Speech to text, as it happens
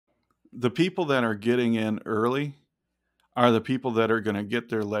the people that are getting in early are the people that are going to get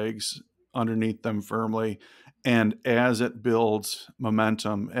their legs underneath them firmly. And as it builds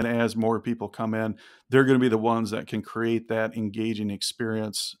momentum and as more people come in, they're going to be the ones that can create that engaging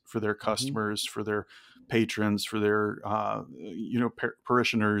experience for their customers, for their patrons, for their,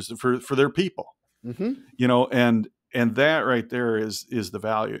 parishioners, for their people, and that right there is the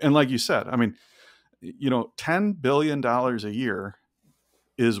value. And like you said, I mean, $10 billion a year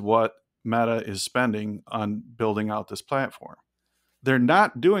is what Meta is spending on building out this platform. They're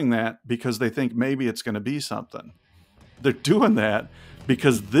not doing that because they think maybe it's going to be something. They're doing that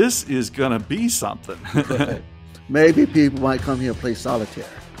because this is going to be something. Maybe people might come here and play solitaire.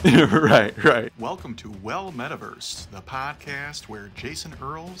 Right. Welcome to MetaVersed, the podcast where Jason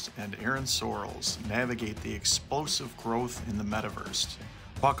Earls and Aaron Sorrells navigate the explosive growth in the metaverse.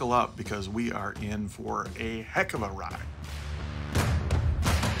 Buckle up because we are in for a heck of a ride.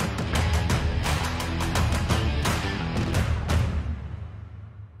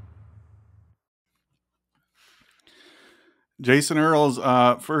 Jason Earls,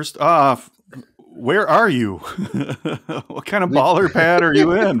 first off, where are you? What kind of baller pad are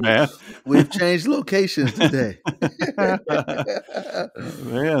you in, man? We've changed locations today. Man,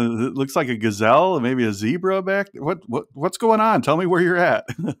 it looks like a gazelle, maybe a zebra back. What's going on? Tell me where you're at.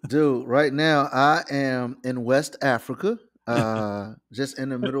 Dude, right now I am in West Africa, just in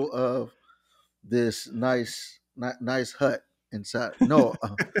the middle of this nice hut inside. No,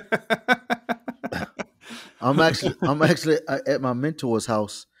 I'm actually at my mentor's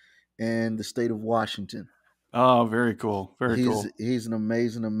house in the state of Washington. Oh, very cool. Cool. He's an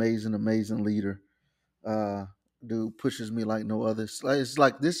amazing leader. Dude pushes me like no other. It's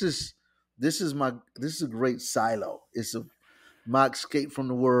like this is a great silo. It's my escape from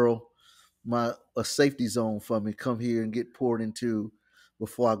the world, a safety zone for me. Come here and get poured into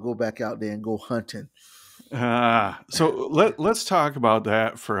before I go back out there and go hunting. So let's talk about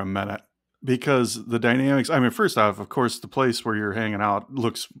that for a minute. Because the dynamics, I mean, first off, of course, the place where you're hanging out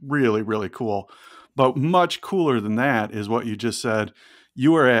looks really, really cool. But much cooler than that is what you just said.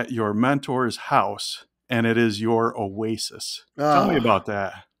 You are at your mentor's house, and it is your oasis. Tell me about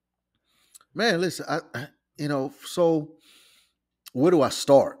that. Man, listen, so where do I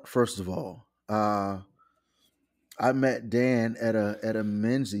start, first of all? I met Dan at a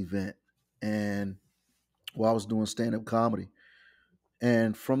men's event, and while I was doing stand-up comedy.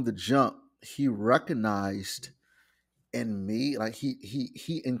 And from the jump, he recognized in me, like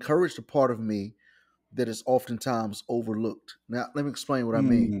he encouraged a part of me that is oftentimes overlooked. Now, let me explain what I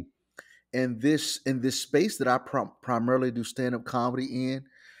mean. In this space that I primarily do stand-up comedy in,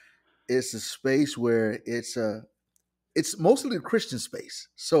 it's a space where it's mostly a Christian space.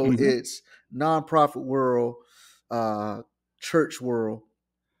 So it's nonprofit world, church world.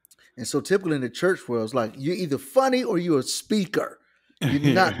 And so typically in the church world, it's like you're either funny or you're a speaker.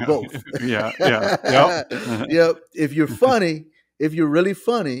 You're not both. Yep. If you're funny, if you're really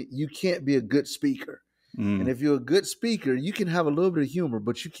funny, you can't be a good speaker. And if you're a good speaker, you can have a little bit of humor,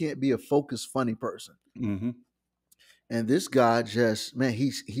 but you can't be a focused, funny person. And this guy just, man, he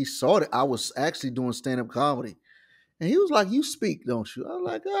saw that I was actually doing stand-up comedy. And he was like, "You speak, don't you?" I was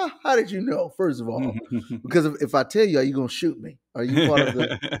like, "How did you know?" First of all, because if I tell you, are you going to shoot me? Are you part of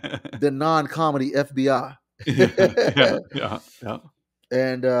the non-comedy FBI? Yeah.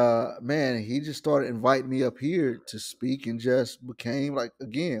 And man, he just started inviting me up here to speak, and just became, like,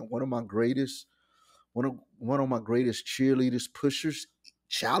 again, one of my greatest cheerleaders, pushers,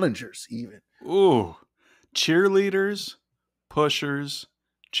 challengers, even. Ooh, cheerleaders, pushers,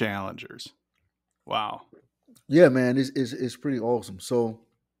 challengers. Wow. Yeah, man, it's pretty awesome. So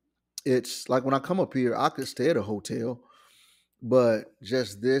it's like when I come up here, I could stay at a hotel, but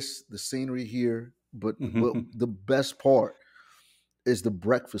just the scenery here. But the best part is the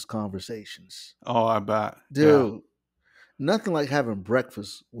breakfast conversations. Oh, I bet. Dude, nothing like having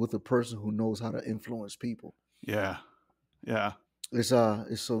breakfast with a person who knows how to influence people. Yeah. It's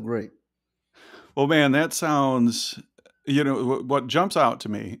so great. Well, man, that sounds, what jumps out to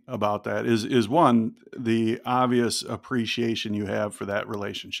me about that is one, the obvious appreciation you have for that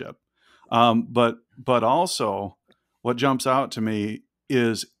relationship. But also what jumps out to me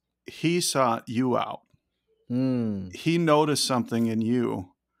is he sought you out. He noticed something in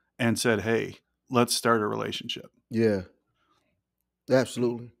you and said, "Hey, let's start a relationship." Yeah,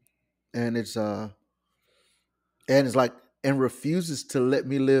 absolutely. And it's like, and refuses to let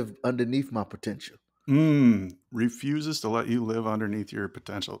me live underneath my potential. Refuses to let you live underneath your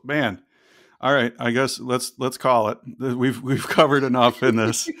potential. Man, All right, I guess let's call it. We've covered enough in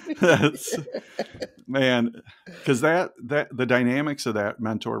this. That's, man, because that the dynamics of that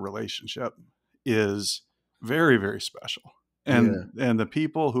mentor relationship is very, very special, Yeah. and the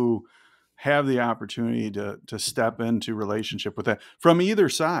people who have the opportunity to step into relationship with that from either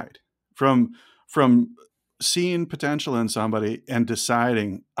side, from seeing potential in somebody and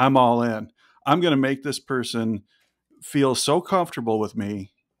deciding I'm all in. I'm going to make this person feel so comfortable with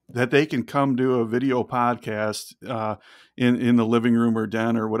me that they can come do a video podcast in the living room or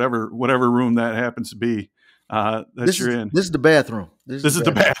den or whatever room that happens to be that you're in. This is the bathroom. This is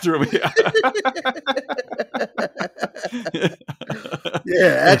the bathroom. Yeah.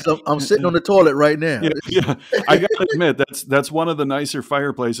 Yeah, actually, I'm sitting on the toilet right now. Yeah. I gotta admit that's one of the nicer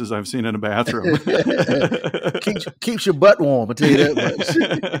fireplaces I've seen in a bathroom. keeps your butt warm. I tell you that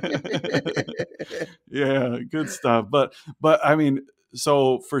much. Yeah, good stuff. But I mean,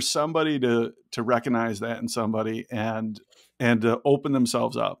 so for somebody to recognize that in somebody and to open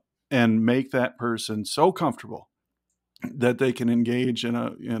themselves up and make that person so comfortable that they can engage in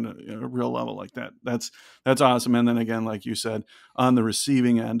a real level like that. That's awesome. And then again, like you said, on the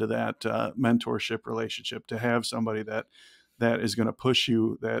receiving end of that mentorship relationship, to have somebody that is going to push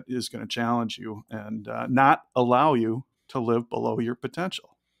you, that is going to challenge you, and not allow you to live below your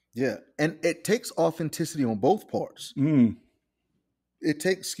potential. Yeah, and it takes authenticity on both parts. It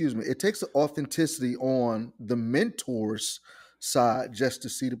takes authenticity on the mentor's side just to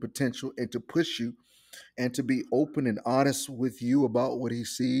see the potential and to push you and to be open and honest with you about what he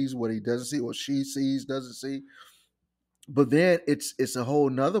sees, what he doesn't see, what she sees, doesn't see. But then it's a whole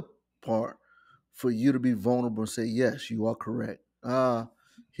nother part for you to be vulnerable and say, yes, you are correct.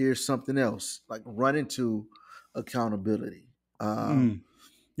 Here's something else, like run into accountability. You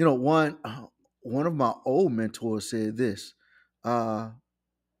know, one of my old mentors said this.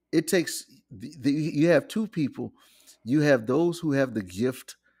 It takes you have two people. You have those who have the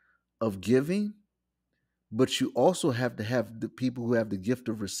gift of giving, but you also have to have the people who have the gift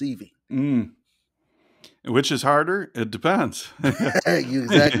of receiving. Which is harder? It depends. You're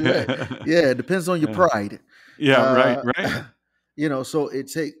exactly right. Yeah, it depends on your pride. Yeah, right. You know, so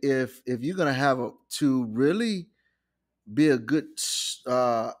if you're gonna have to really be a good,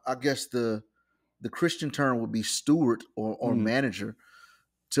 I guess the Christian term would be steward or manager,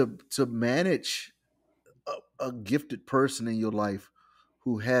 to manage a gifted person in your life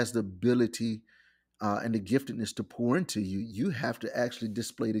who has the ability and the giftedness to pour into you. You have to actually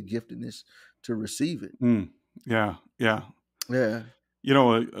display the giftedness to receive it. Yeah. You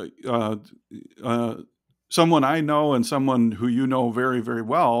know, someone I know and someone who you know very, very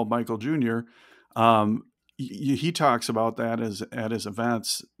well, Michael Jr., he talks about that at his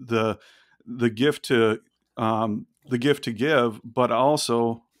events, the gift to give, but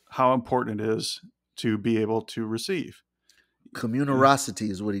also how important it is to be able to receive.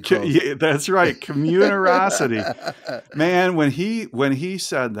 Communirosity is what he calls it. Yeah, that's right. Communirosity. Man, when he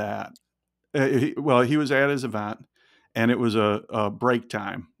said that, he was at his event and it was a break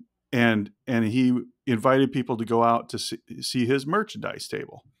time, and he invited people to go out to see his merchandise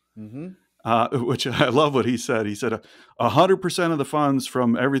table. Which I love what he said. He said 100% of the funds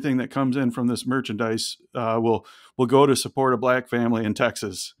from everything that comes in from this merchandise will go to support a Black family in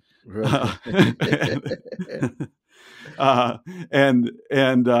Texas. Right. And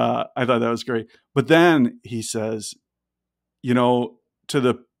I thought that was great. But then he says, you know, to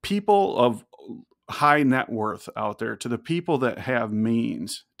the people of high net worth out there, to the people that have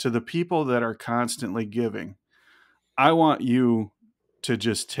means, to the people that are constantly giving, I want you to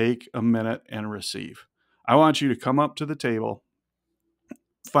just take a minute and receive. I want you to come up to the table,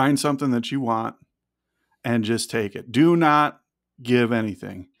 find something that you want, and just take it. Do not give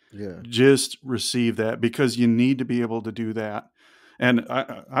anything. Yeah. Just receive that, because you need to be able to do that. And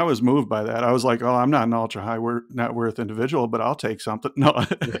I was moved by that. I was like, oh, I'm not an ultra high net worth individual, but I'll take something. No.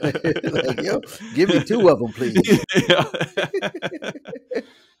 Like, yo, give me 2 of them, please. Yeah.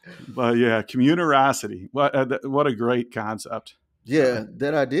 But yeah, communirosity. What a great concept. Yeah,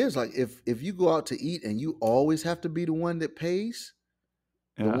 that idea is like if you go out to eat and you always have to be the one that pays,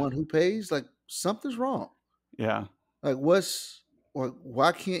 the one who pays, like something's wrong. Yeah. Like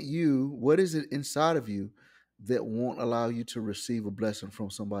why can't you, what is it inside of you that won't allow you to receive a blessing from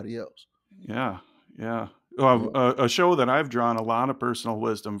somebody else? Yeah. Well, a show that I've drawn a lot of personal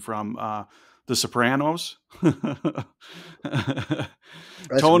wisdom from, the Sopranos.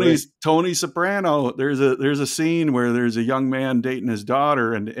 Tony Soprano. There's a scene where there's a young man dating his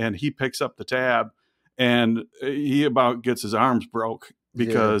daughter, and he picks up the tab, and he about gets his arms broke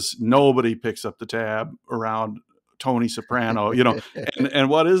because nobody picks up the tab around Tony Soprano, you know, and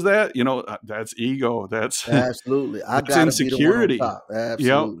what is that? You know, that's ego. That's Absolutely. I that's gotta be the one on insecurity. top. Yep,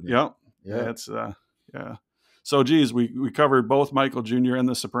 Absolutely. yep. Yep. That's yeah. So geez, we covered both Michael Jr. and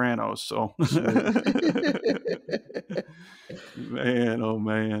the Sopranos. So Sweet. man, oh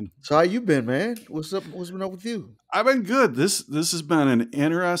man. So how you been, man? What's up? What's been up with you? I've been good. This has been an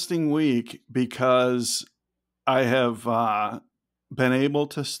interesting week because I have been able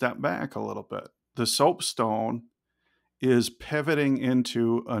to step back a little bit. The Soapstone is pivoting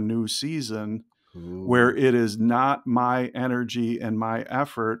into a new season where Ooh. it is not my energy and my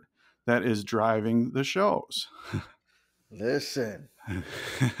effort that is driving the shows. Listen,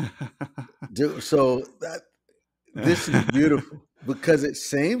 dude. So this is beautiful because it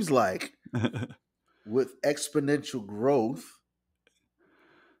seems like with exponential growth,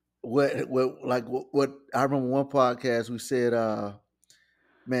 what I remember one podcast we said,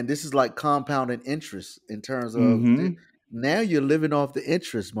 man, this is like compounding interest in terms of hmm now you're living off the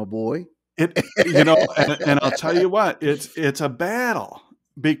interest, my boy. It, you know, and I'll tell you what, it's a battle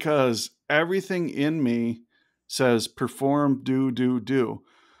because everything in me says perform, do.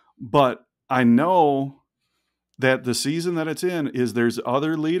 But I know that the season that it's in is there's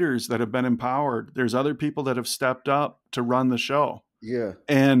other leaders that have been empowered. There's other people that have stepped up to run the show. Yeah.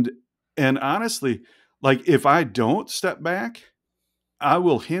 And honestly, like if I don't step back, I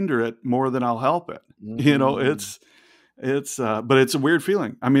will hinder it more than I'll help it. You know, Mm. but it's a weird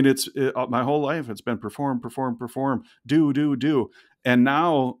feeling. I mean, my whole life it's been perform, do. And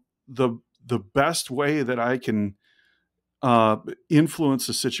now the best way that I can influence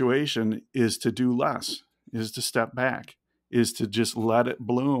a situation is to do less, is to step back, is to just let it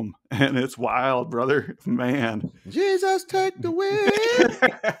bloom. And it's wild, brother, man. Jesus, take the wheel.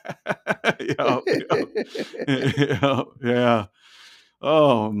 Yeah.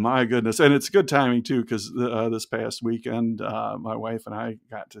 Oh my goodness. And it's good timing too, because this past weekend, my wife and I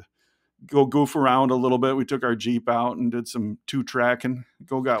got to go goof around a little bit. We took our Jeep out and did some 2-tracking,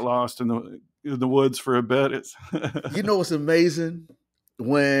 got lost in the woods for a bit. It's You know what's amazing?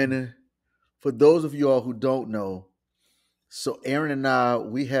 When, for those of you all who don't know, so Aaron and I,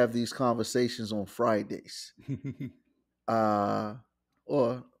 we have these conversations on Fridays. Uh,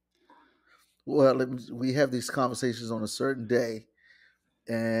 or, well, we have these conversations on a certain day.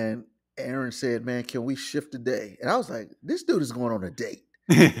 And Aaron said, man, can we shift the day? And I was like, this dude is going on a date.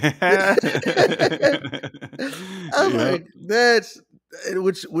 I'm yeah. like, that's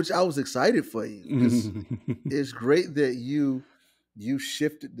which I was excited for you because it's great that you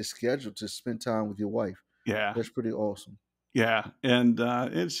shifted the schedule to spend time with your wife. Yeah. That's pretty awesome. Yeah. And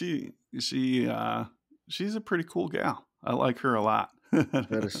she's a pretty cool gal. I like her a lot.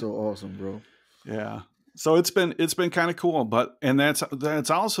 That is so awesome, bro. Yeah. So it's been kind of cool, but that's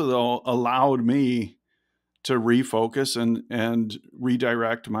also though allowed me to refocus and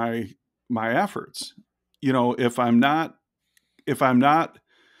redirect my efforts. You know, if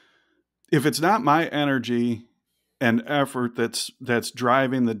it's not my energy and effort that's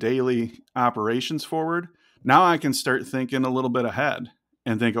driving the daily operations forward, now I can start thinking a little bit ahead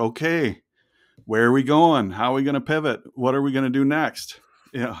and think, okay, where are we going? How are we going to pivot? What are we going to do next?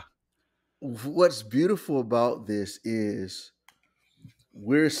 Yeah. What's beautiful about this is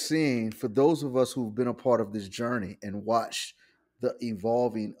we're seeing, for those of us who've been a part of this journey and watched the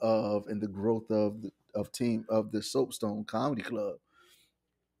evolving of and the growth of the Soapstone Comedy Club,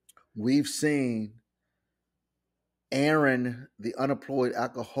 we've seen Aaron, the unemployed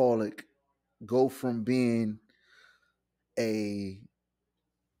alcoholic, go from being a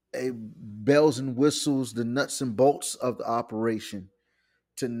bells and whistles, the nuts and bolts of the operation,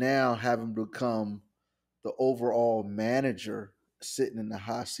 to now having become the overall manager, sitting in the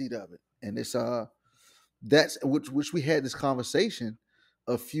high seat of it. And it's that's which we had this conversation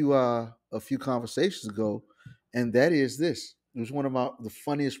a few conversations ago, and that is this. It was one of the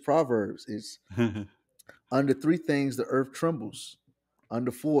funniest proverbs. It's under three things the earth trembles,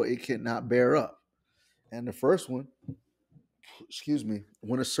 under four it cannot bear up. And the first one, excuse me,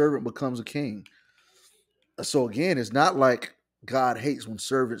 when a servant becomes a king. So again, it's not like God hates when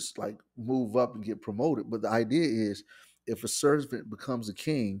servants like move up and get promoted, but the idea is if a servant becomes a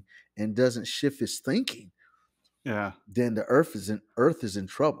king and doesn't shift his thinking, Yeah. then the earth is in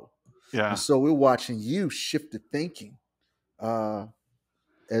trouble. And Yeah. so we're watching you shift the thinking uh,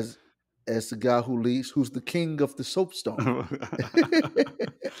 as the guy who leads, who's the king of the soapstone.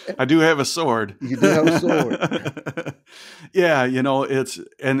 I do have a sword. You do have a sword. Yeah, you know, it's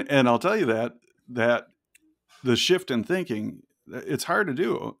and I'll tell you that the shift in thinking, it's hard to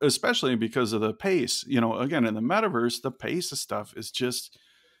do, especially because of the pace. You know, again, in the metaverse, the pace of stuff is just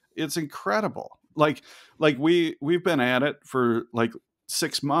it's incredible. like we've been at it for like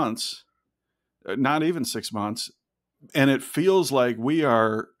 6 months, not even 6 months, and it feels like we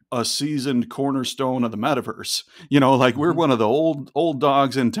are a seasoned cornerstone of the metaverse. Like we're Mhm. one of the old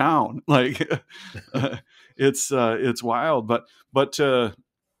dogs in town. Like it's wild, but the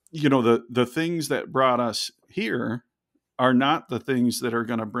things that brought us here are not the things that are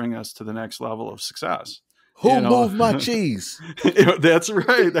going to bring us to the next level of success. Who You know, moved my cheese? That's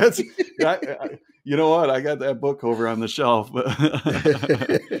right. You know what? I got that book over on the shelf.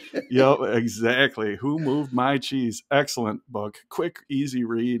 Yep, exactly. Who moved my cheese? Excellent book. Quick, easy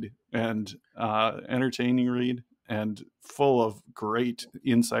read, and entertaining read, and full of great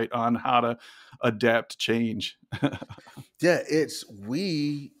insight on how to adapt to change. Yeah,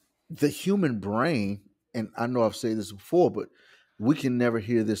 the human brain, and I know I've said this before, but we can never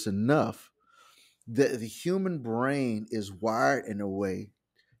hear this enough. The human brain is wired in a way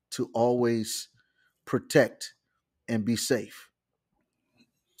to always protect and be safe.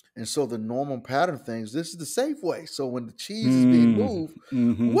 And so the normal pattern of things, this is the safe way. So when the cheese is being Mm, moved,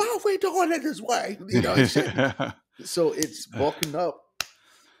 hmm. why are we doing it this way? It shouldn't. So it's bulking up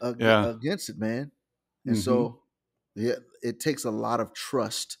Yeah. against it, man. And Hmm. so, yeah, it takes a lot of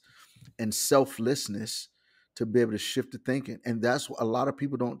trust and selflessness to be able to shift the thinking. And that's what a lot of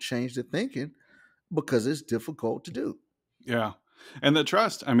people don't change the thinking because it's difficult to do. Yeah. And the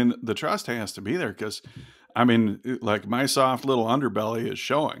trust, I mean, the trust has to be there because, I mean, like my soft little underbelly is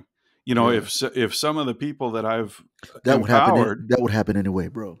showing. Yeah. If some of the people that I've That would happen. empowered, That would happen anyway,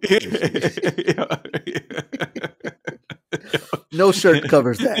 bro. yeah, No shirt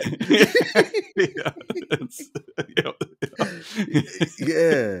covers that. yeah, it's,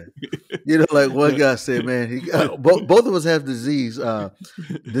 Yeah. Like one guy said, man, both of us have disease. The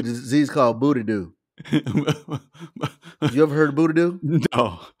disease called booty do. You ever heard of booty do?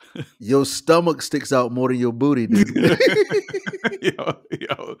 no. Your stomach sticks out more than your booty do.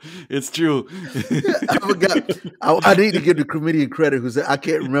 It's true. I forgot. I need to give the comedian credit who said I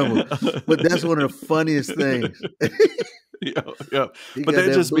can't remember, but that's one of the funniest things. Yeah. He But got that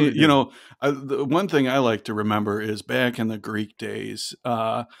that just booty means, do. the one thing I like to remember is back in the Greek days,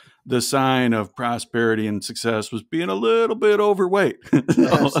 the sign of prosperity and success was being a little bit overweight. So,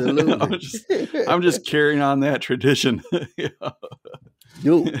 Absolutely. I'm just carrying on that tradition. Yeah.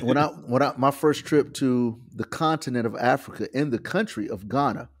 Dude, when I my first trip to the continent of Africa in the country of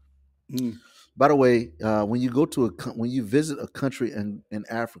Ghana. Mm. By the way, when you visit a country in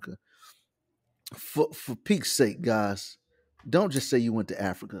Africa, for peak's sake, guys, don't just say you went to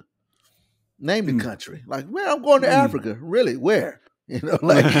Africa. Name the Mm. country. Like, man, I'm going to Mm. Africa. Really? Where?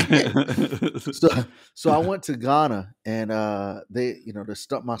 Like so so I went to Ghana and they,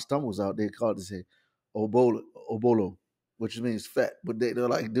 my stomach was out. They called it, say obolo, which means fat. But they're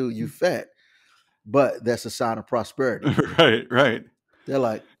like, dude, you fat. But that's a sign of prosperity. Right, right. They're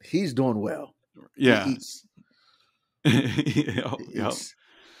like, he's doing well. He Yeah. eats. Yep, He yep. eats.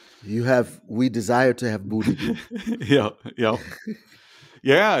 We desire to have booty do. Yep, yep.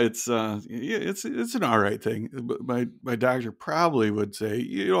 Yeah, it's an all right thing. But my doctor probably would say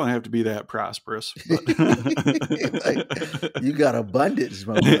you don't have to be that prosperous. But Like, you got abundance,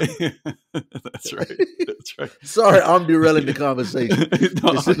 my brother. that's right. That's right. Sorry, I'm derailing the conversation.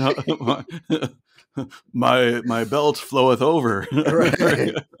 No, my belt floweth over.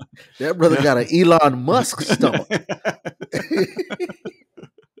 Right. That brother got an Elon Musk stomach.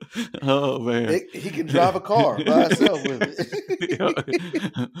 Oh man, He can drive a car by himself with it.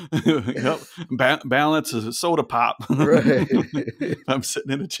 Yep. Balance is a soda pop. Right. I'm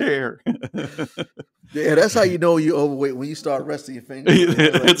sitting in a chair. Yeah, that's how you know you're overweight when you start resting your fingers.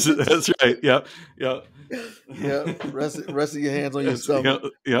 That's right. Yep. Yep. Yeah, resting your hands on your stomach.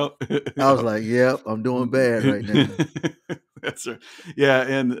 Yep. I was like, "Yep, I'm doing bad right now." That's right. Yeah,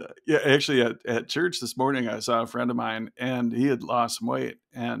 and actually at church this morning, I saw a friend of mine, and he had lost some weight,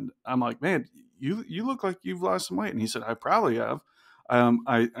 and I'm like, "Man, you look like you've lost some weight," and he said, "I probably have.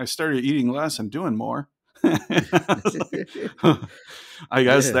 I started eating less and doing more." I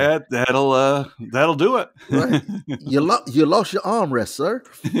guess Yeah. that'll do it. Right. You lost your armrest, sir.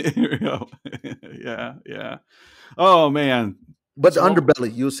 Yeah. Oh man. But the So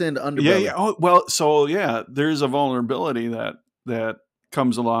underbelly, you were saying the underbelly. yeah. Oh, well, so yeah, there's a vulnerability that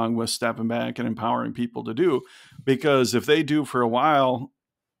comes along with stepping back and empowering people to do, because if they do for a while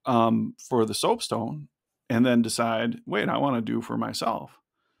for the soapstone and then decide, wait, I want to do for myself,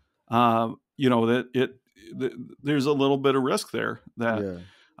 there's a little bit of risk there that,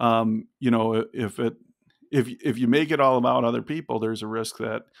 Yeah. if you make it all about other people, there's a risk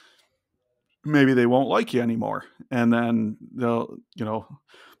that maybe they won't like you anymore. And then they'll,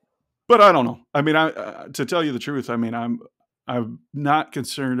 but I don't know. I mean, to tell you the truth, I mean, I'm not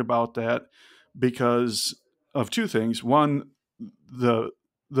concerned about that because of two things. One, the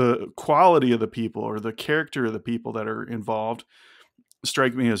quality of the people or the character of the people that are involved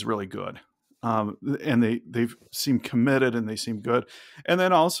strike me as really good. And they seem committed and they seem good. And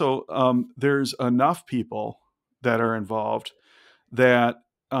then also, there's enough people that are involved that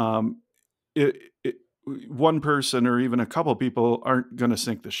um, it, one person or even a couple of people aren't going to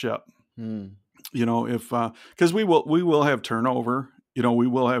sink the ship. Hmm. You know, if because we will have turnover. You know, we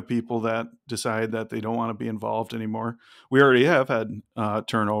will have people that decide that they don't want to be involved anymore. We already have had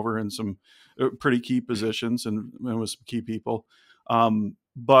turnover in some pretty key positions and with some key people.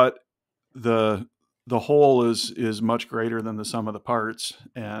 But the whole is much greater than the sum of the parts,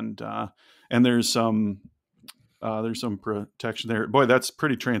 and there's some protection there. Boy, that's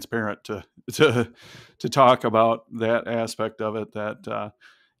pretty transparent to talk about that aspect of it. That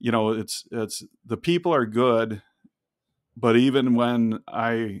you know, it's the people are good, but even when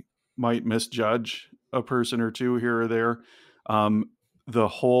I might misjudge a person or two here or there, um, the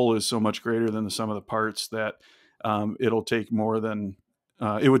whole is so much greater than the sum of the parts that it'll take more than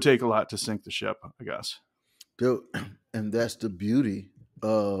it would take a lot to sink the ship, I guess. Dude, and that's the beauty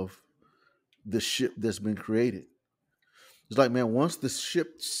of the ship that's been created. It's like, man, once the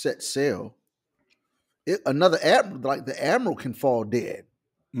ship set sail, another admiral, like the admiral, can fall dead,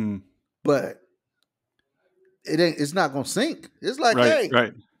 Mm. but it's not gonna sink. It's like, Right, hey,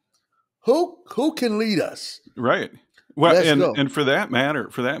 right. who can lead us? Right. Well, Let's go. and for that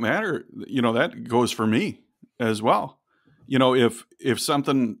matter, you know, that goes for me as well. You know, if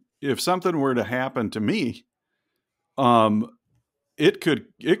something were to happen to me, um, it could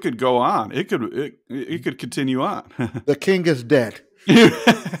go on. It could continue on. The king is dead.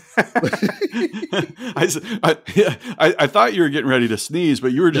 I thought you were getting ready to sneeze,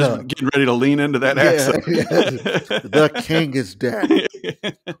 but you were just No. getting ready to lean into that Yeah, accent. the king is dead.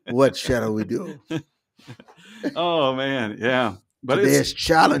 What shall we do? Oh man, yeah. But Today it's is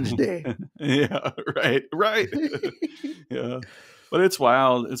challenge day. yeah, right, right. Yeah. But it's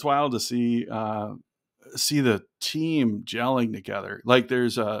wild. It's wild to see the team gelling together. Like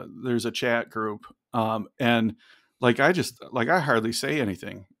there's a chat group, and I hardly say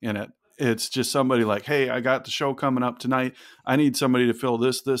anything in it. It's just somebody like, hey, I got the show coming up tonight. I need somebody to fill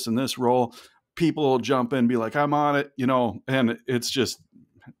this and this role. People will jump in and be like, I'm on it, you know, and it's just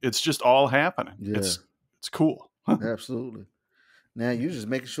all happening. Yeah, It's cool. absolutely. Now you're just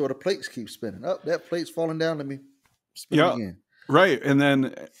making sure the plates keep spinning. Up, that plate's falling down. Let me spin it Yeah, again. right. And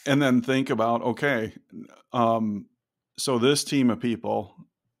then think about, okay, um, so this team of people,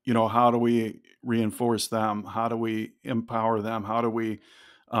 you know, how do we reinforce them? How do we empower them? How do we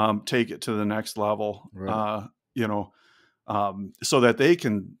take it to the next level? Right. You know, so that they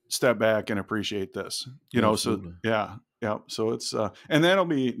can step back and appreciate this. You know, so Absolutely. yeah, yeah. So it's and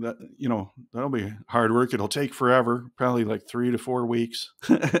you know, that'll be hard work. It'll take forever, probably like 3 to 4 weeks.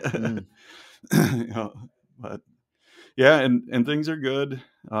 Mm. You know, but yeah, and things are good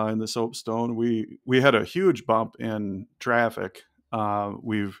in the Soapstone. We had a huge bump in traffic.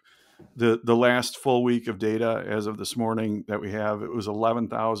 We've the last full week of data as of this morning that we have, it was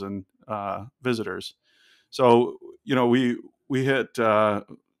 11,000 visitors. So you know we hit a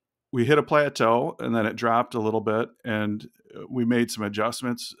plateau and then it dropped a little bit, and we made some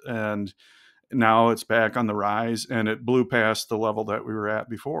adjustments, and now it's back on the rise, and it blew past the level that we were at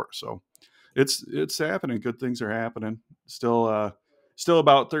before. So it's happening. Good things are happening. Still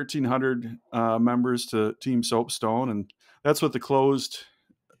about 1,300 members to Team Soapstone, and that's with the closed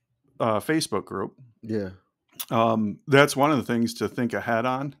Facebook group. Yeah. That's one of the things to think ahead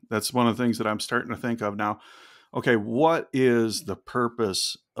on. That's one of the things that I'm starting to think of now. Okay, what is the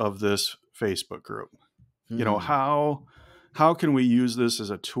purpose of this Facebook group? You know, Hmm. how can we use this as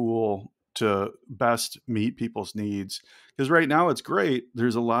a tool to best meet people's needs? Because right now it's great.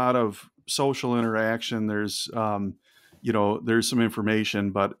 There's a lot of social interaction. There's you know, there's some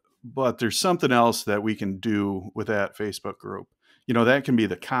information, but there's something else that we can do with that Facebook group. You know, that can be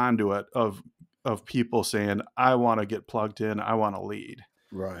the conduit of people saying, I want to get plugged in, I want to lead.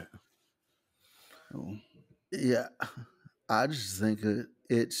 Right. So, Yeah. I just think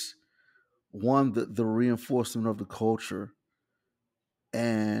it's one, the reinforcement of the culture,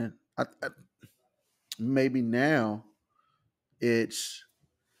 and maybe now it's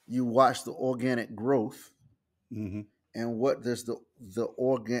you watch the organic growth, mhm. and what does the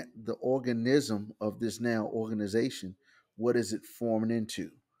organism of this now organization, what is it forming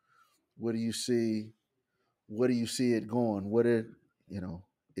into? What do you see? What do you see it going? What it, you know,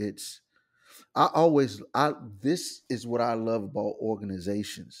 it's I always I this is what I love about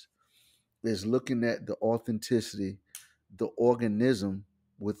organizations. is looking at the authenticity, the organism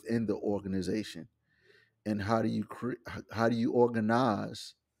within the organization, and how do you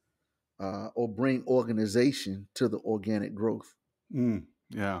organize or bring organization to the organic growth.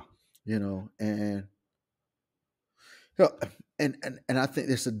 Yeah. And you know, and I think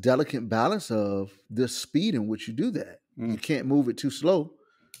it's a delicate balance of the speed in which you do that. You can't move it too slow.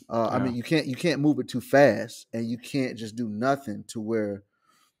 I mean, you can't move it too fast, and you can't just do nothing to where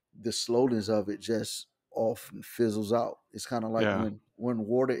the slowness of it just often fizzles out. It's kind of like Yeah. when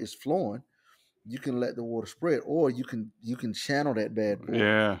water is flowing, you can let the water spread, or you can channel that bad boy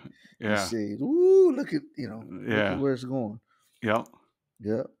Yeah. and Yeah. say, "Ooh, look at look at Yeah. where it's going." Yep.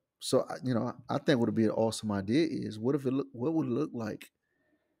 Yeah. So I think what would be an awesome idea is what would it look like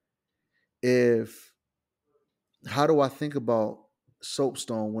if how do I think about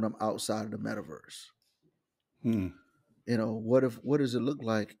soapstone when I'm outside of the metaverse? Hmm. What does it look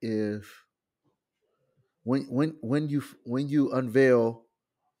like if when you unveil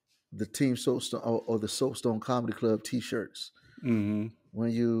the team soapstone or the soapstone comedy club t-shirts, Mm-hmm.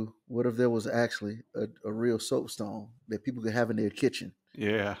 what if there was actually a real soapstone that people could have in their kitchen?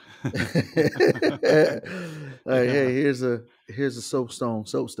 Yeah. Like, Yeah. hey, here's a soapstone.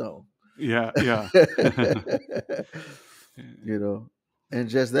 Yeah. Yeah. you know and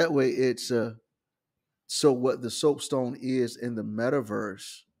just that way it's so what the soapstone is in the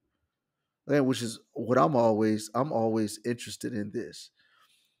metaverse, and which is what I'm always interested in this.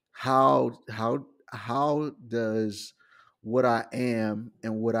 How does what I am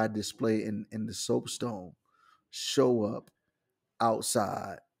and what I display in the soapstone show up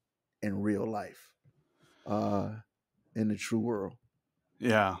outside in real life, uh in the true world?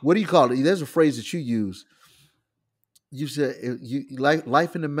 Yeah. What do you call it? There's a phrase that you use. You said you like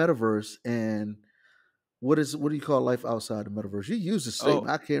life in the metaverse, and what do you call life outside the metaverse? You use the Oh. statement.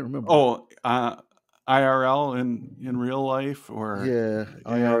 I can't remember. Oh. IRL in real life, or Yeah, and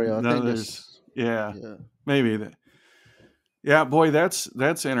IRL. I then think there's that's yeah, yeah. maybe that. Yeah, boy, that's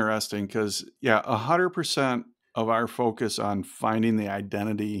interesting because 100% of our focus on finding the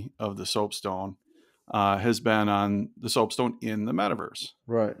identity of the soapstone has been on the soapstone in the metaverse.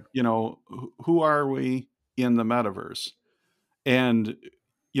 Right. Who are we in the metaverse? And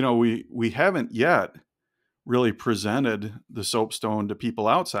we haven't yet really presented the soapstone to people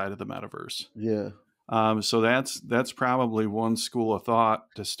outside of the metaverse. Yeah. So that's probably one school of thought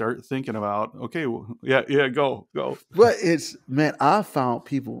to start thinking about. Okay, well, yeah, go. But it's man, I found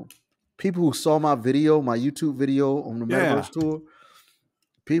people who saw my YouTube video on the Yeah. metaverse tour.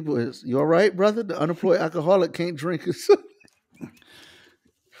 People is you all right, brother? The unemployed alcoholic can't drink. Who's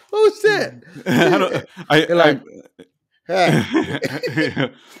that? I don't, They're like,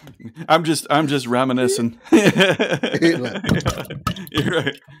 hey. I'm just reminiscing. Like, You're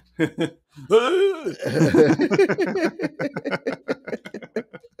right.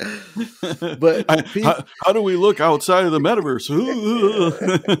 but people, how do we look outside of the metaverse?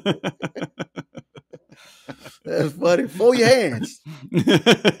 that's funny. Fold your hands.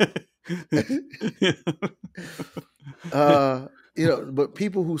 But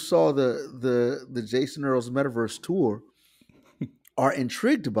people who saw the Jason Earl's Metaverse tour are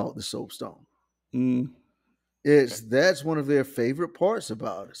intrigued about the soapstone. Mm, That's one of their favorite parts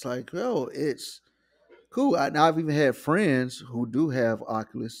about it. It's like, oh, it's cool. Now I've even had friends who do have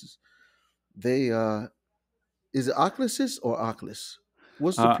Oculuses. They is it Oculuses or Oculus?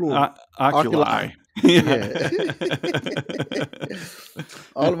 What's the plural? Oculi. oculi. Yeah.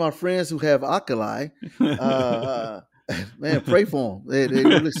 All of my friends who have oculi, man, pray for them. They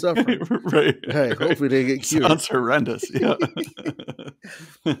really suffering. Right. Hey, hopefully they get cured. Sounds horrendous. Yeah.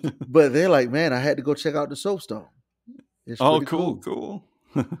 But they're like, man, I had to go check out the soapstone. It's Oh, pretty cool.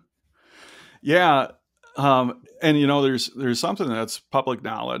 Yeah. And there's something that's public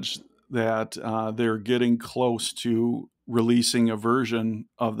knowledge that they're getting close to releasing a version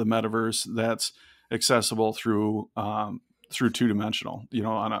of the metaverse that's accessible through two-dimensional,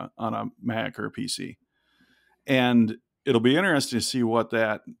 on a Mac or a PC. And it'll be interesting to see what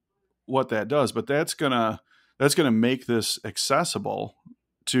that does. But that's gonna make this accessible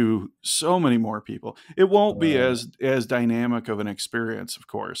to so many more people. It won't be as dynamic of an experience, of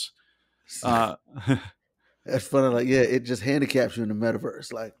course. That's funny. Like, yeah, it just handicaps you in the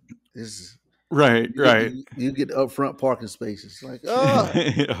metaverse. Like, this right. you get upfront parking spaces. Like, oh,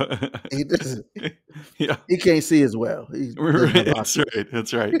 he doesn't. Yeah. He can't see as well.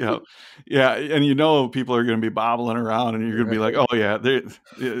 That's right. Yeah. Yeah. And people are going to be bobbling around, and you're going to be like, oh yeah,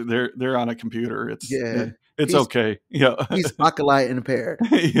 they're on a computer. Yeah. It's okay. Yeah. He's oculi impaired.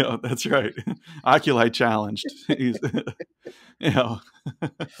 Yeah, that's right. Oculi challenged. He's, you know,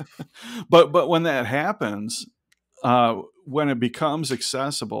 but when that happens, when it becomes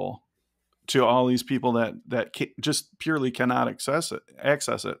accessible to all these people that just purely cannot access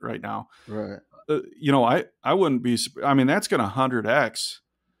it right now, Right. I wouldn't be. I mean, that's going to 100x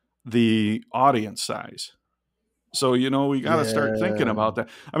the audience size. So we got to start thinking Yeah. about that.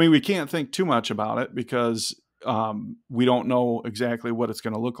 I mean, we can't think too much about it because we don't know exactly what it's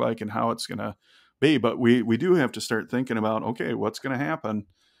going to look like and how it's going to be. But we do have to start thinking about, okay, what's going to happen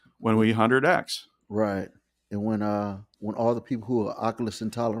when we 100x? Right. And when all the people who are Oculus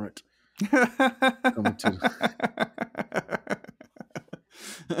intolerant come into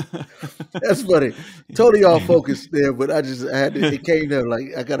that's funny. Totally off focus there, but it came there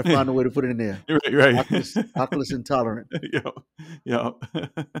like I got to find a way to put it in there. Right. Oculus intolerant. Yeah.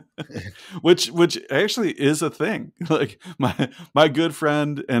 Which actually is a thing. Like my good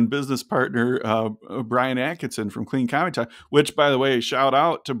friend and business partner Brian Atkinson from Clean Comedy Time. Which, by the way, shout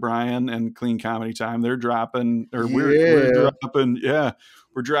out to Brian and Clean Comedy Time. They're dropping, or we're dropping. Yeah.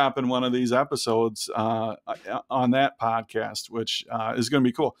 We're dropping one of these episodes on that podcast, which is going to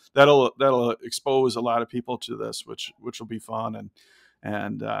be cool. That'll expose a lot of people to this, which will be fun.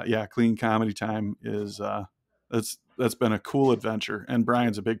 And yeah, Clean Comedy Time is that's been a cool adventure, and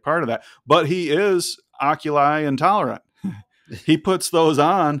Brian's a big part of that. But he is oculi intolerant. He puts those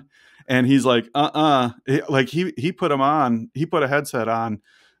on, and he's like, like he put them on. He put a headset on,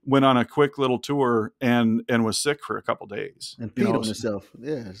 went on a quick little tour and was sick for a couple days and peed on himself.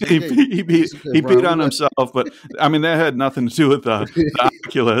 Yeah, he peed on himself, but I mean that had nothing to do with the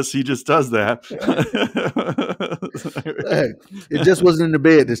Oculus. He just does that. It just wasn't in the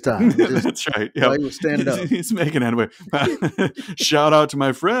bed this time. That's right. Yeah, he was standing up. He's making anyway. Shout out to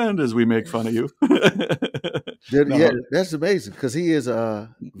my friend as we make fun of you. Yeah, that's amazing because he is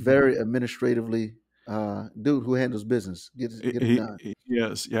very administratively dude who handles business. Get it done.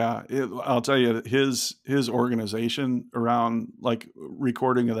 Yes, yeah. I'll tell you, his organization around like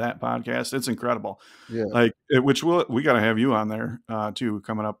recording of that podcast, it's incredible. Yeah. Like which we got to have you on there too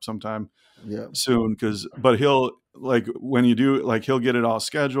coming up sometime soon. But he'll like when you do like he'll get it all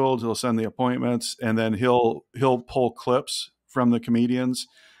scheduled. He'll send the appointments, and then he'll pull clips from the comedians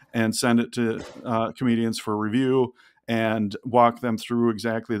and send it to comedians for review and walk them through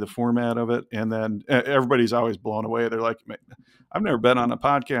exactly the format of it. And then everybody's always blown away. They're like, I've never been on a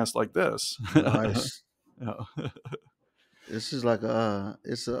podcast like this. Nice. This is like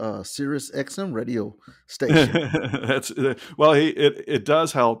it's a Sirius XM radio station. It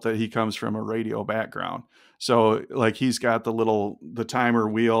does help that he comes from a radio background. So like he's got the timer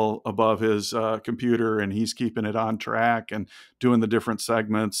wheel above his computer, and he's keeping it on track and doing the different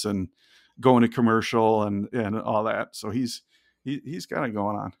segments and going to commercial and all that. So he's got it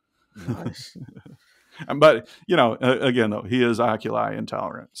going on. Nice. But again though, he is oculi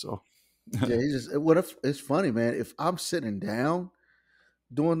intolerant. So yeah, it's funny, man. If I'm sitting down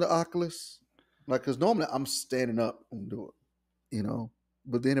doing the Oculus, like because normally I'm standing up and do it,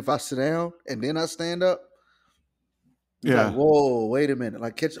 But then if I sit down and then I stand up, like, whoa, wait a minute!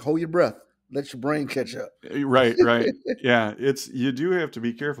 Like hold your breath. Let your brain catch up. Right. Yeah, you do have to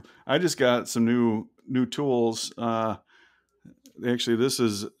be careful. I just got some new tools. Actually, this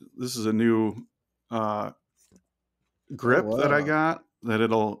is a new grip that I got that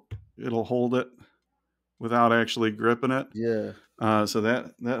it'll hold it without actually gripping it. Yeah. So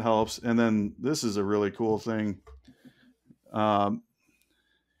that helps. And then this is a really cool thing.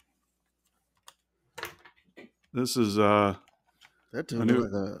 This is a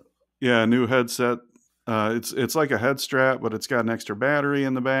new headset. It's like a head strap, but it's got an extra battery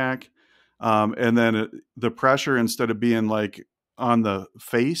in the back. And then the pressure, instead of being like on the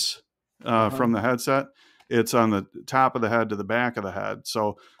face from the headset, it's on the top of the head to the back of the head.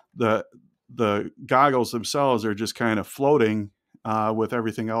 So the goggles themselves are just kind of floating with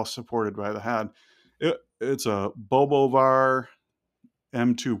everything else supported by the head. It's a Bobovar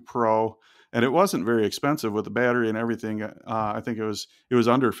M2 Pro. And it wasn't very expensive with the battery and everything. I think it was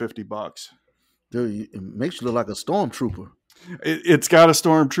under $50. Dude, it makes you look like a stormtrooper. It's got a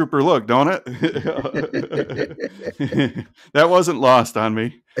stormtrooper look, don't it? That wasn't lost on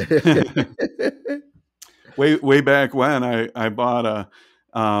me. way back when I bought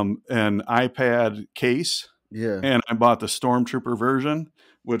an iPad case, and I bought the stormtrooper version,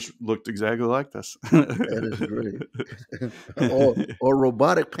 which looked exactly like this. That is great. or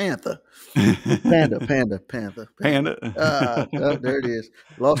robotic panther. Panda. There it is.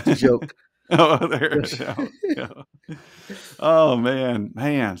 Lost the joke. Oh, there. Yeah. Oh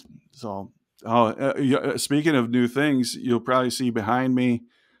man. So Oh, yeah, speaking of new things, you'll probably see behind me.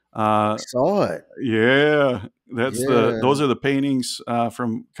 I Uh, saw it. yeah, Yeah. those are the paintings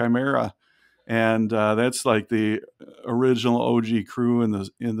from Chimera, and that's like the original OG crew in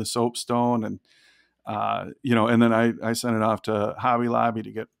the soapstone, and and then I sent it off to Hobby Lobby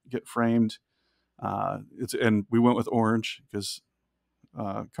to get framed. And we went with orange because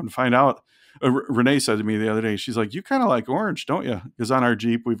come to find out, Renee said to me the other day, she's like, "You kind of like orange, don't you?" Because on our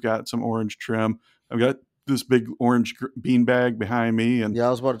Jeep we've got some orange trim. I've got this big orange bean bag behind me, and Yeah, I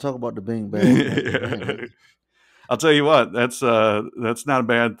was about to talk about the bean bag. I'm like, man, I'll tell you what, that's not a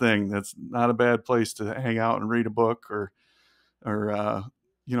bad thing. That's not a bad place to hang out and read a book or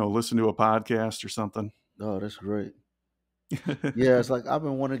listen to a podcast or something. oh, that's great. Yeah, it's like I've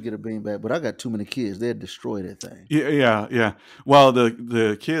been wanting to get a bean bag, but I got too many kids. They'd destroy that thing. Yeah, yeah, yeah. Well,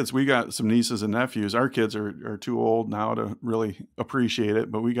 the kids, we got some nieces and nephews. Our kids are too old now to really appreciate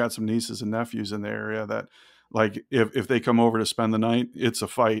it, but we got some nieces and nephews in the area that, like, if they come over to spend the night, it's a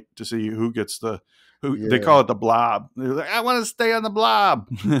fight to see who gets who they Yeah, call it the blob. They're like, I want to stay on the blob.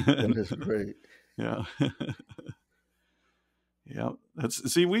 that is great. Yeah. Yeah,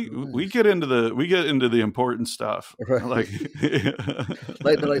 that's see Nice. we get into the important stuff. Right. Like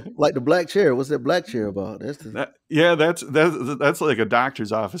Like the black chair. What's that black chair about? That's the that, yeah, that's like a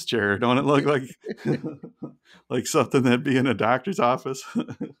doctor's office chair. Don't it look like like something that'd be in a doctor's office?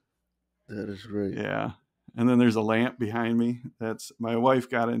 that is great. Yeah. And then there's a lamp behind me. That's my wife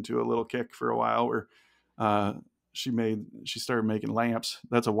got into a little kick for a while where uh she started making lamps.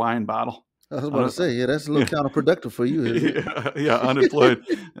 That's a wine bottle. I was about to Un- say, yeah, that's a little yeah, counterproductive for you, isn't yeah,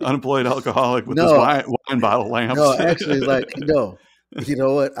 unemployed alcoholic it? with his wine bottle No, lamps. actually, it's like no. You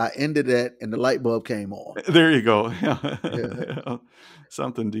know what? I ended that, and the light bulb came on. There you go. Yeah. Yeah. Yeah.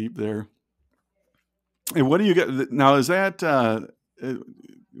 Something deep there. And what do you got now? Is that uh,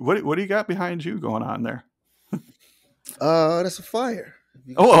 what do you got behind you going on there? That's a fire. If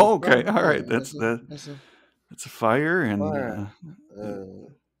you can see a Oh, okay. fire, All yeah, right. That's that's a that's a fire and fire. Uh,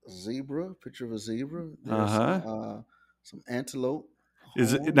 Zebra, picture of a zebra. There's huh. some antelope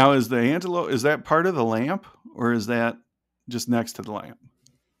Is it horns. now? Is the antelope is that part of the lamp or is that just next to the lamp?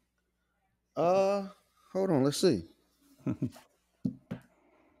 Uh, hold on, let's see.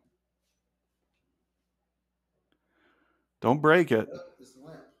 Don't break it. Yep, it's the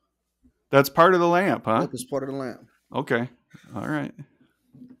lamp. That's part of the lamp, huh? Yep, it's part of the lamp. Okay. All right.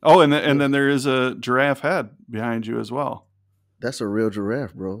 Oh, and Yeah, then there is a giraffe head behind you as well. that's a real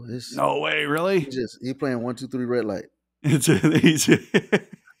giraffe, bro. No way, really? He playing 1, 2, 3 red light. It's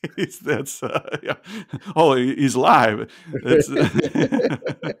he's that's yeah. Oh, he's live. That's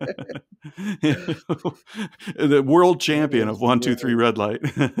the world champion of That's one, two, three right. red light.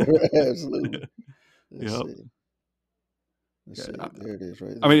 Absolutely. Let's Yep. see. Let's see. Yeah. There it is,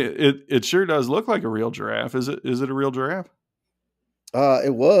 right I mean, there. it sure does look like a real giraffe. Is it a real giraffe?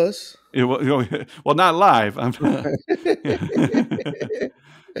 It was. Well, not live. I'm,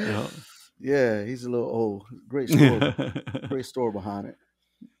 yeah. Yeah, he's a little old. Yeah. Great story behind it.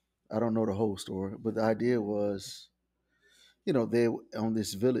 I don't know the whole story, but the idea was, they on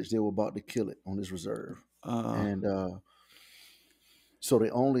this village they were about to kill it on this reserve, Uh, and so they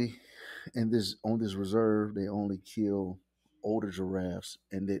only on this reserve they only kill older giraffes,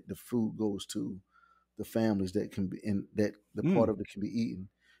 and that the food goes to the families that can be in that the part mm, of it can be eaten,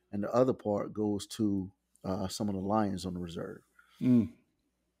 and the other part goes to some of the lions on the reserve. mm,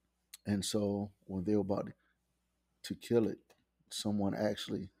 And so when they were about to kill it, someone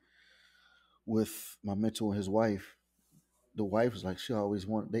actually with my mentor and his wife, the wife was like she always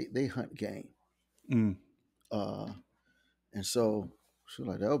wanted they hunt game. mm, Uh and so she was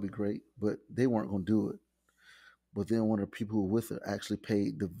like, that would be great, but they weren't gonna do it. But then one of the people who were with her actually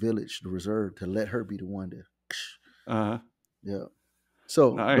paid the village, the reserve, to let her be the one to uh, yeah.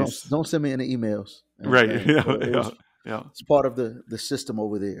 So nice. don't send me any emails. Right. Yeah. So Yeah. Yeah. it's part of the system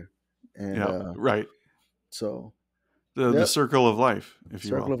over there. And Yeah. Right. so The yep, circle of life, if you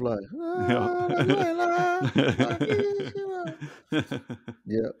circle will. of life. Yeah.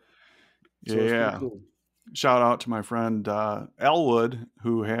 Yep. So it's pretty Yeah. cool. Shout out to my friend Elwood,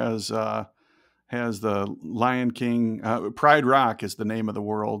 who has the Lion King. Pride Rock is the name of the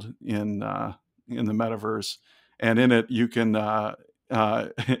world in the metaverse, and in it uh,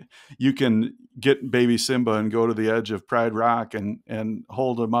 you can get baby Simba and go to the edge of Pride Rock and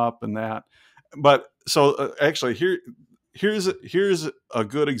hold him up and that. But so actually here's a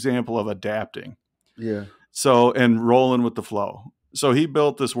good example of adapting. Yeah. So and rolling with the flow. So he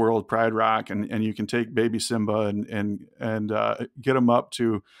built this world, Pride Rock, and you can take baby Simba and get him up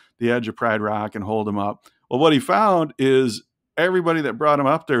to the edge of Pride Rock and hold him up. Well, what he found is everybody that brought him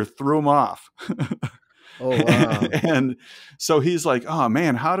up there threw him off. Oh wow. And so he's like, oh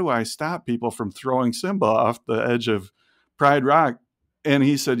man, how do I stop people from throwing Simba off the edge of Pride Rock? And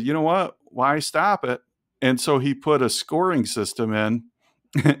he said, you know what? Why stop it? And so he put a scoring system in.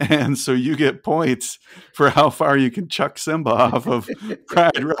 And so you get points for how far you can chuck Simba off of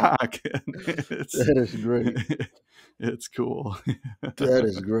Pride Rock. That is great. It's cool. That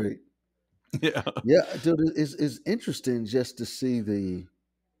is great. Yeah. Yeah, dude, it's interesting just to see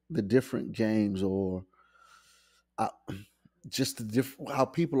the different games, or uh, just the how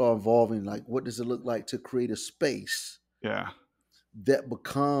people are evolving. Like, what does it look like to create a space Yeah. that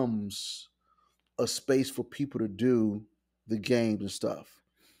becomes a space for people to do the games and stuff?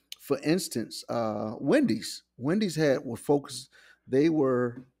 For instance, Wendy's had were focused. They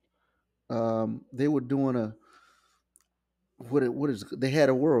were doing a what is they had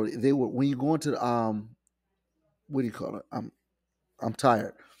a world. They were when you go into the what do you call it? I'm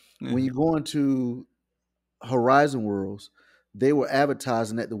tired. When you go into Horizon Worlds, they were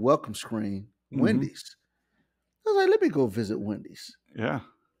advertising at the welcome screen Mm-hmm. Wendy's. I was like, let me go visit Wendy's. Yeah.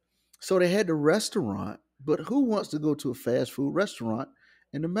 So they had the restaurant, but who wants to go to a fast food restaurant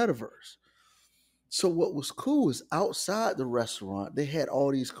in the metaverse? So what was cool is outside the restaurant, they had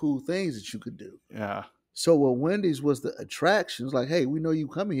all these cool things that you could do. Yeah. So what Wendy's was the attractions, like, hey, we know you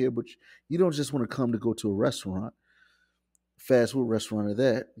coming here, but you don't just want to come to go to a restaurant, fast food restaurant or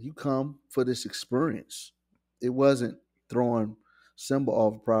that. You come for this experience. It wasn't throwing Simba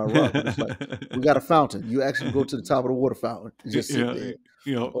off Pride Rock, but it's like we got a fountain. You actually go to the top of the water fountain and just sit Yeah. there,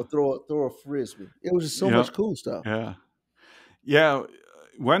 You know, or throw a frisbee. It was just so yeah. much cool stuff. Yeah. Yeah.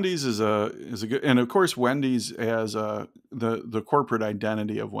 Wendy's is a good, and of course Wendy's as the corporate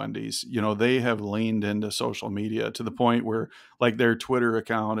identity of Wendy's. You know, they have leaned into social media to the point where like their Twitter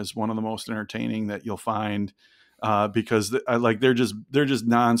account is one of the most entertaining that you'll find, because like they're just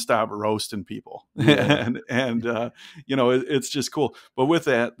nonstop roasting people. Yeah. and you know, it's just cool. But with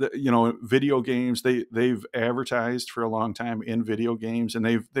that, you know, video games, they've advertised for a long time in video games, and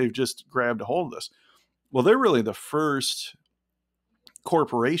they've just grabbed a hold of this. Well, they're really the first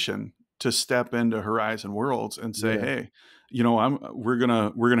corporation to step into Horizon Worlds and say, Yeah. hey, you know, we're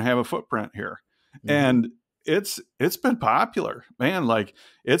gonna have a footprint here. Mm-hmm. And it's been popular, man. Like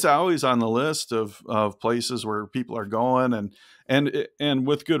it's always on the list of places where people are going, and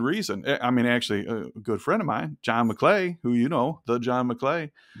with good reason. I mean, actually, a good friend of mine, John McClay, who you know, the John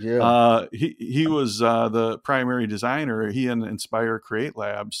McClay, Yeah. he was the primary designer. He and Inspire Create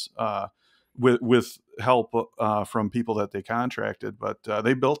Labs, with help from people that they contracted, but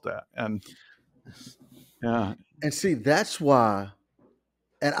they built that. And yeah. And see, that's why,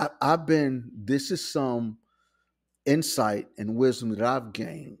 and I've been, this is some insight and wisdom that I've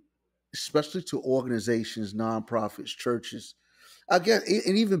gained, especially to organizations, nonprofits, churches, I guess,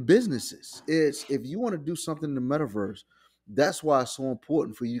 and even businesses. Is if you want to do something in the metaverse, that's why it's so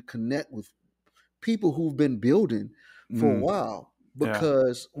important for you to connect with people who've been building for a Mm, while. yeah.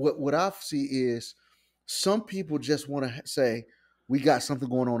 Because what I see is some people just want to say, we got something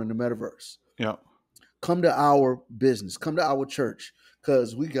going on in the metaverse. Yeah. Come to our business, come to our church,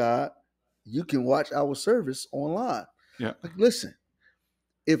 because you can watch our service online. Yeah. Like, listen,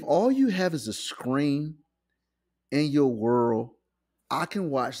 if all you have is a screen in your world, I can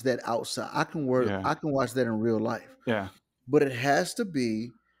watch that outside. Yeah. I can watch that in real life. Yeah. But it has to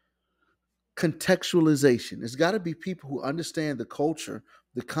be contextualization. It's got to be people who understand the culture,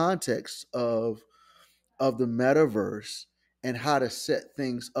 the context of the metaverse, and how to set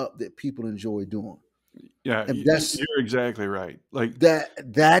things up that people enjoy doing. Yeah. And that's You're exactly right. Like,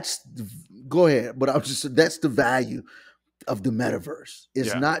 that's go ahead, but I'm just that's the value of the metaverse. It's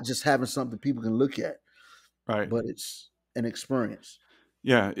yeah. not just having something people can look at, Right. but it's an experience.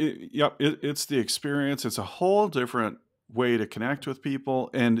 Yeah. It's the experience. It's a whole different way to connect with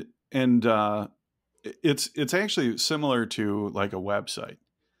people. And it's actually similar to like a website.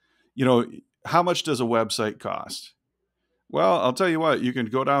 You know, how much does a website cost? Well, I'll tell you what, you can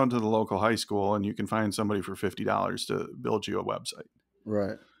go down to the local high school and you can find somebody for $50 to build you a website.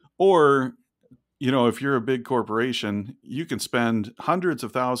 Right. Or, you know, if you're a big corporation, you can spend hundreds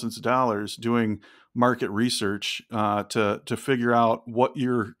of thousands of dollars doing market research to figure out what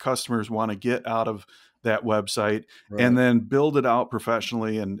your customers want to get out of that website, and Right. then build it out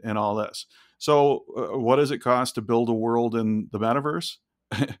professionally and all this. So what does it cost to build a world in the metaverse?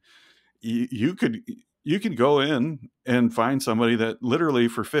 you can go in and find somebody that literally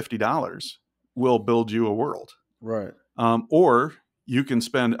for $50 will build you a world. Right. Or you can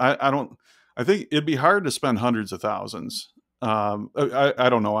spend, I think it'd be hard to spend hundreds of thousands I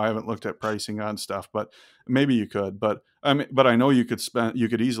don't know. I haven't looked at pricing on stuff, but maybe you could. But I know you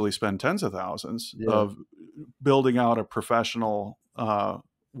could easily spend tens of thousands Yeah. of building out a professional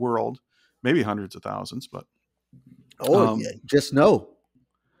world, maybe hundreds of thousands. But Oh yeah. um, Just know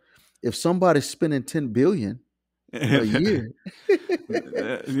if somebody's spending 10 billion a the, year,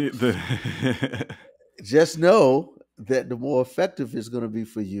 the just know that the more effective it's going to be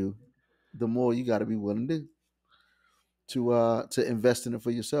for you, the more you got to be willing to invest in it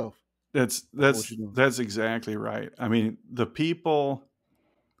for yourself. that's For what that's you're doing. that's exactly right. I mean, the people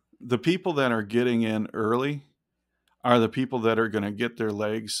that are getting in early are the people that are going to get their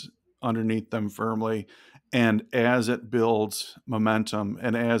legs underneath them firmly. And as it builds momentum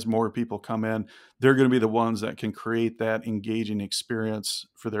and as more people come in, they're going to be the ones that can create that engaging experience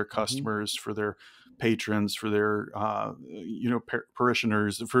for their Hmm. customers, for their patrons, for their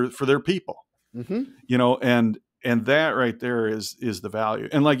parishioners, for their people. Hmm. And that right there is the value.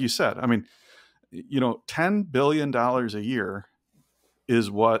 And like you said, I mean, $10 billion a year is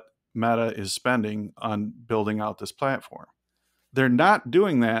what Meta is spending on building out this platform. They're not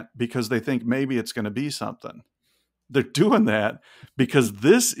doing that because they think maybe it's going to be something. They're doing that because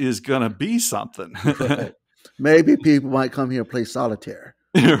this is going to be something. Right. Maybe people might come here and play solitaire.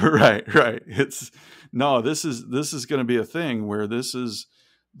 Right. It's no, this is going to be a thing where this is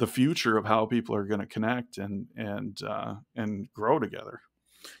the future of how people are going to connect and grow together.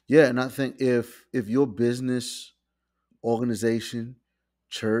 Yeah, and I think if your business, organization,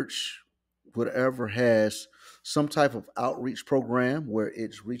 church, whatever has some type of outreach program where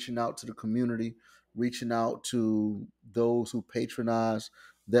it's reaching out to the community, reaching out to those who patronize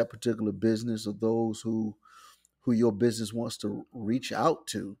that particular business or those who your business wants to reach out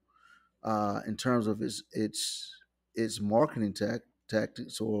to, in terms of its marketing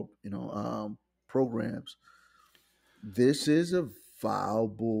tactics or programs. This is a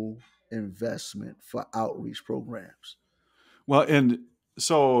viable investment for outreach programs. Well, and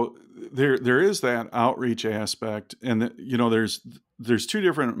so there is that outreach aspect, and there's two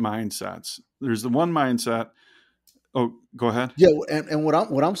different mindsets. There's the one mindset. Oh, go ahead. Yeah, and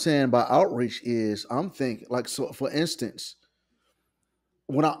what I'm saying by outreach is I'm thinking like, so for instance,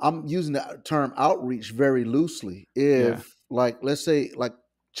 when I'm using the term outreach very loosely, Yeah. if like let's say like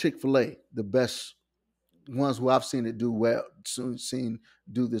Chick-fil-A, the best ones who I've seen it do well, seen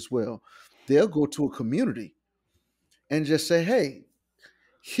do this well, they'll go to a community and just say, hey,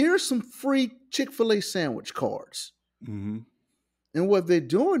 here's some free Chick-fil-A sandwich cards. Hmm. And what they're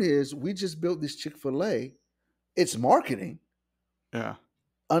doing is we just built this Chick-fil-A. It's marketing Yeah.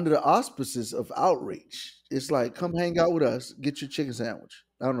 under the auspices of outreach. It's like, come hang out with us, get your chicken sandwich.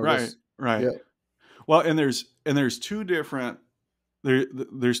 I don't know. Right. That's Right. yeah. Well, and there's there's two different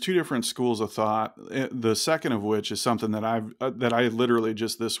schools of thought. The second of which is something that I literally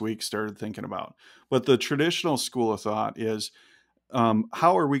just this week started thinking about. But the traditional school of thought is,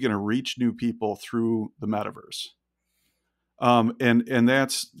 how are we going to reach new people through the metaverse? And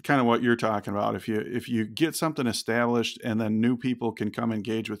that's kind of what you're talking about. If you get something established, and then new people can come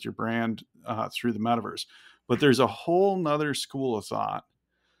engage with your brand through the metaverse. But there's a whole nother school of thought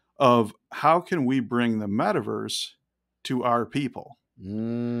of how can we bring the metaverse to our people. Yeah,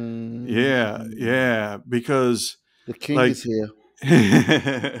 Mm. yeah, because The king like is here.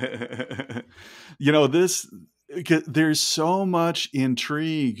 this, there's so much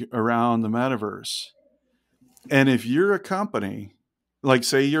intrigue around the metaverse. And if you're a company, like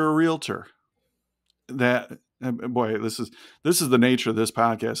say you're a realtor, that boy, this is the nature of this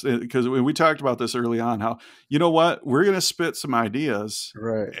podcast, because we talked about this early on, how what, we're going to spit some ideas,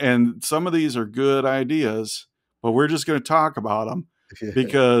 Right. and some of these are good ideas, but we're just going to talk about them Yeah.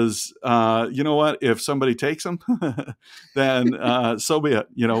 because what, if somebody takes them, then so be it.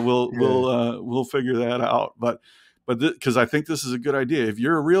 Yeah. We'll figure that out. But because I think this is a good idea. If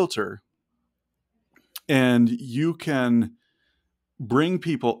you're a realtor and you can bring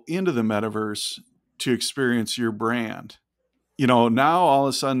people into the metaverse to experience your brand, now all of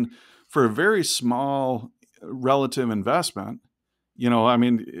a sudden, for a very small relative investment, I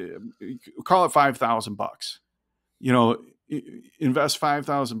mean, call it $5,000, you know, invest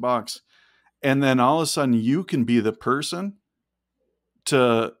 $5,000, and then all of a sudden you can be the person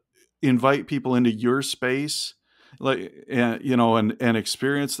to invite people into your space, like, and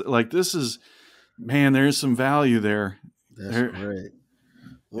experience, like, this is, man, there's some value there. That's There, great.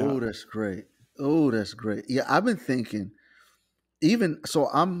 yeah, Oh, that's great. Oh, that's great. Yeah, I've been thinking. Even so,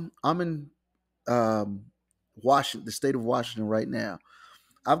 I'm in um, Washington, the state of Washington, right now.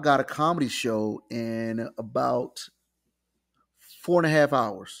 I've got a comedy show in about 4.5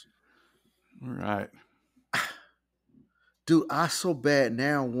 hours. right. dude, I so bad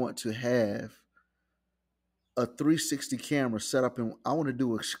now want to have a 360 camera set up, and I want to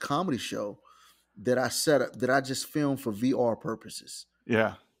do a comedy show that I set up that I just film for VR purposes,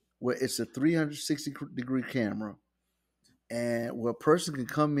 Yeah. where it's a 360-degree camera, and where a person can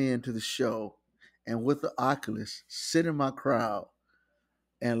come into the show and with the Oculus sit in my crowd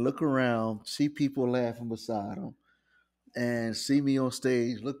and look around, see people laughing beside them, and see me on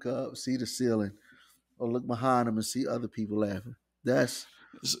stage, look up, see the ceiling, or look behind them and see other people laughing. That's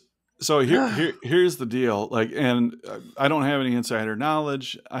So here's the deal. Like, and I don't have any insider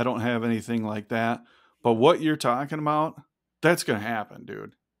knowledge. I don't have anything like that. But what you're talking about, that's gonna happen,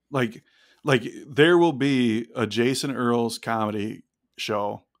 dude. Like, like there will be a Jason Earls comedy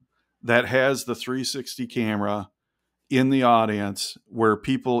show that has the 360 camera in the audience where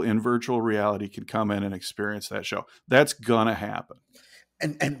people in virtual reality can come in and experience that show. That's gonna happen.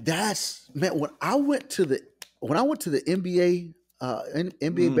 and that's, man, when I went to the NBA NBA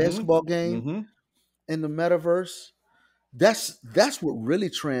Mm-hmm. basketball game Mm-hmm. in the metaverse, that's what really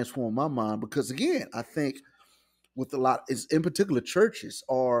transformed my mind, because again, I think with a lot is in particular churches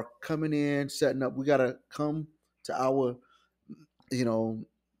are coming in, setting up, we got to come to our, you know,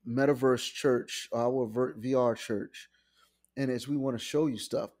 metaverse church, our VR church, and as we want to show you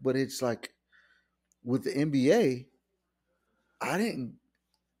stuff. But it's like with the NBA, I didn't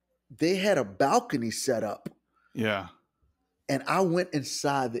they had a balcony set up, Yeah. and I went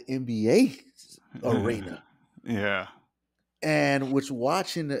inside the NBA arena Yeah. and was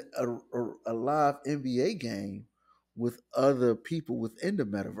watching a live NBA game with other people within the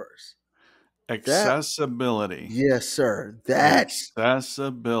metaverse. That, Accessibility. yes, sir.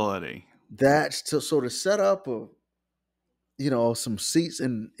 Accessibility. That's to sort of set up a, some seats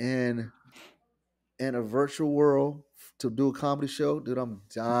in a virtual world to do a comedy show, dude. I'm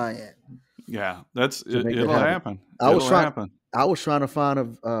dying Yeah, to make that it'll happen. happen. I was It'll trying. happen. I was trying to find a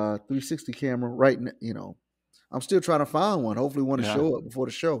 360 camera right now. I'm still trying to find one. Hopefully, one to Yeah. show up before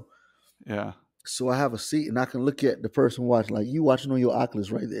the show, Yeah. so I have a seat and I can look at the person watching, like you watching on your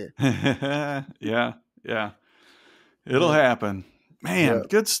Oculus right there. Yeah. Yeah. It'll Yeah, happen. Man, yeah,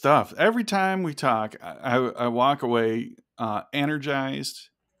 good stuff. Every time we talk, I walk away energized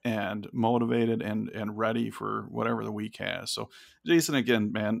and motivated and ready for whatever the week has. So, Jason,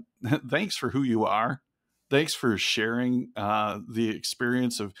 again, man, thanks for who you are. Thanks for sharing the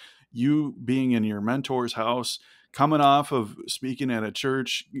experience of you being in your mentor's house, coming off of speaking at a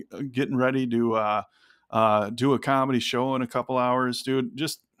church, getting ready to do a comedy show in a couple hours, dude.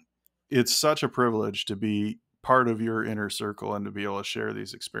 Just it's such a privilege to be part of your inner circle and to be able to share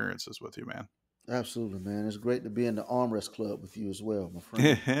these experiences with you, man. absolutely, man. It's great to be in the armrest club with you as well, my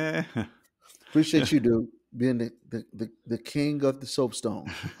friend. Yeah. Appreciate you, dude, being the king of the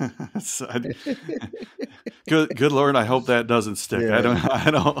soapstone. So good Lord, I hope that doesn't stick. Yeah, I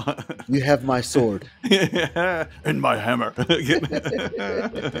don't. you have my sword. Yeah, and my hammer.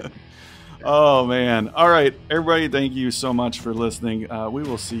 Oh man! All right, everybody, thank you so much for listening. We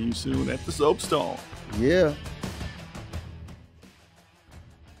will see you soon at the Soapstone. Yeah.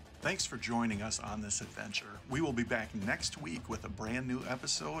 Thanks for joining us on this adventure. We will be back next week with a brand new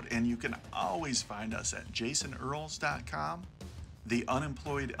episode, and you can always find us at jasonearls.com,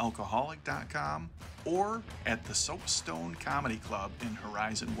 theunemployedalcoholic.com, or at the Soapstone Comedy Club in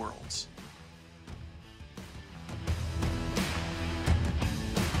Horizon Worlds.